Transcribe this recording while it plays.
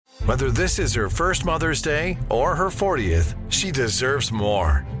Whether this is her first Mother's Day or her 40th, she deserves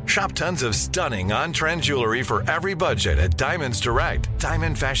more. Shop tons of stunning on-trend jewelry for every budget at Diamonds Direct.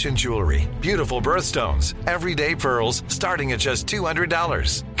 Diamond fashion jewelry, beautiful birthstones, everyday pearls starting at just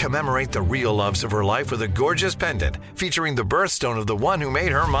 $200. Commemorate the real loves of her life with a gorgeous pendant featuring the birthstone of the one who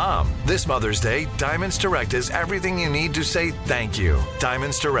made her mom. This Mother's Day, Diamonds Direct is everything you need to say thank you.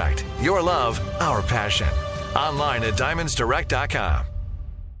 Diamonds Direct. Your love, our passion. Online at diamondsdirect.com.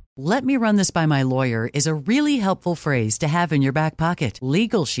 "Let me run this by my lawyer" is a really helpful phrase to have in your back pocket.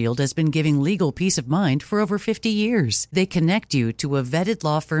 Legal Shield has been giving legal peace of mind for over 50 years. They connect you to a vetted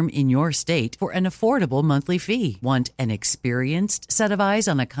law firm in your state for an affordable monthly fee. Want an experienced set of eyes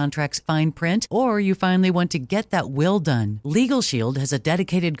on a contract's fine print? Or you finally want to get that will done? Legal Shield has a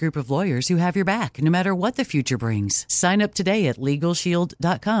dedicated group of lawyers who have your back, no matter what the future brings. Sign up today at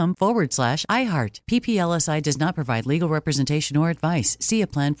LegalShield.com/iHeart. PPLSI does not provide legal representation or advice. See a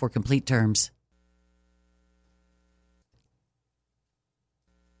plan for complete terms.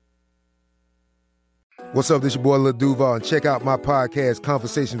 What's up, this your boy Lil Duval, and check out my podcast,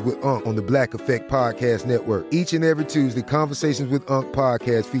 Conversations with Unc, on the Black Effect Podcast Network. Each and every Tuesday, Conversations with Unc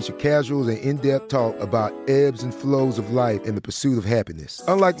podcast feature casuals and in-depth talk about ebbs and flows of life and the pursuit of happiness.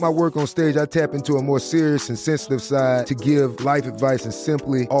 Unlike my work on stage, I tap into a more serious and sensitive side to give life advice and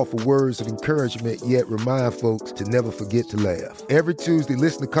simply offer words of encouragement, yet remind folks to never forget to laugh. Every Tuesday,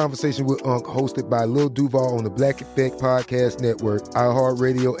 listen to Conversation with Unc, hosted by Lil Duval on the Black Effect Podcast Network,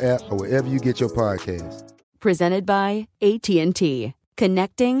 iHeartRadio app, or wherever you get your podcasts. Presented by AT&T.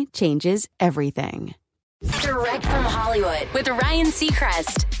 Connecting changes everything. Direct from Hollywood with Ryan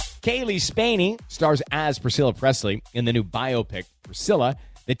Seacrest. Cailee Spaeny stars as Priscilla Pressley in the new biopic Priscilla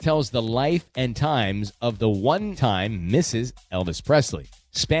that tells the life and times of the one-time Mrs. Elvis Presley,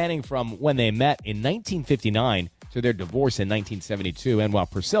 spanning from when they met in 1959 to their divorce in 1972. And while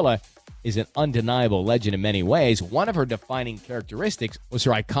Priscilla is an undeniable legend in many ways, one of her defining characteristics was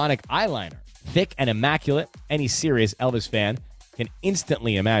her iconic eyeliner. Thick and immaculate, any serious Elvis fan can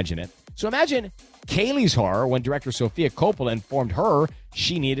instantly imagine it. So imagine Cailee's horror when director Sofia Coppola informed her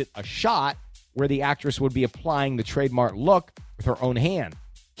she needed a shot where the actress would be applying the trademark look with her own hand.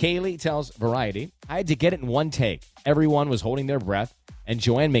 Cailee tells Variety, "I had to get it in one take. Everyone was holding their breath, and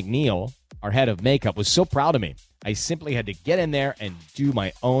Joanne McNeil, our head of makeup, was so proud of me. I simply had to get in there and do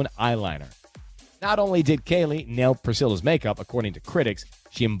my own eyeliner." Not only did Cailee nail Priscilla's makeup, according to critics,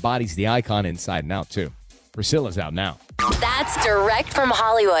 she embodies the icon inside and out, too. Priscilla's out now. That's Direct from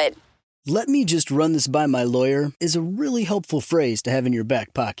Hollywood. "Let me just run this by my lawyer" is a really helpful phrase to have in your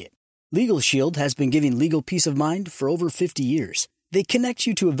back pocket. Legal Shield has been giving legal peace of mind for over 50 years. They connect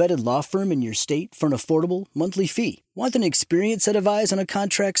you to a vetted law firm in your state for an affordable monthly fee. Want an experienced set of eyes on a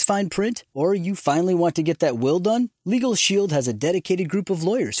contract's fine print? Or you finally want to get that will done? Legal Shield has a dedicated group of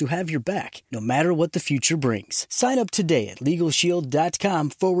lawyers who have your back, no matter what the future brings. Sign up today at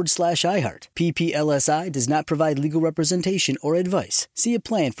LegalShield.com/iHeart. PPLSI does not provide legal representation or advice. See a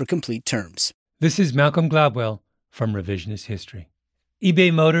plan for complete terms. This is Malcolm Gladwell from Revisionist History.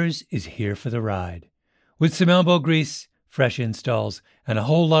 eBay Motors is here for the ride. With some elbow grease, fresh installs, and a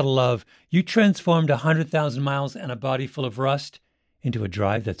whole lot of love, you transformed 100,000 miles and a body full of rust into a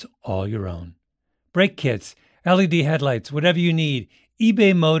drive that's all your own. Brake kits, LED headlights, whatever you need,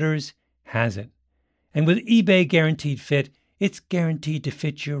 eBay Motors has it. And with eBay Guaranteed Fit, it's guaranteed to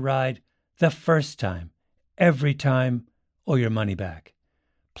fit your ride the first time, every time, or your money back.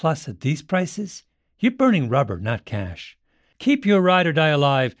 Plus, at these prices, you're burning rubber, not cash. Keep your ride or die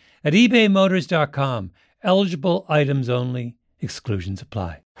alive at ebaymotors.com. Eligible items only. Exclusions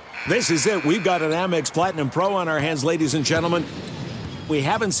apply. This is it. We've got an Amex Platinum Pro on our hands, ladies and gentlemen. We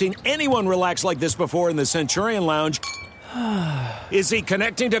haven't seen anyone relax like this before in the Centurion Lounge. Is he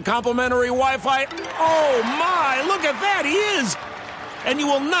connecting to complimentary Wi-Fi? Oh, my. Look at that. He is. And you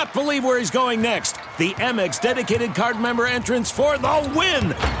will not believe where he's going next. The Amex dedicated card member entrance for the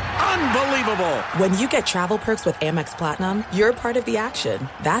win. Unbelievable. When you get travel perks with Amex Platinum, you're part of the action.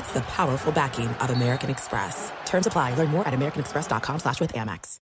 That's the powerful backing of American Express. Terms apply. Learn more at americanexpress.com/withAmex.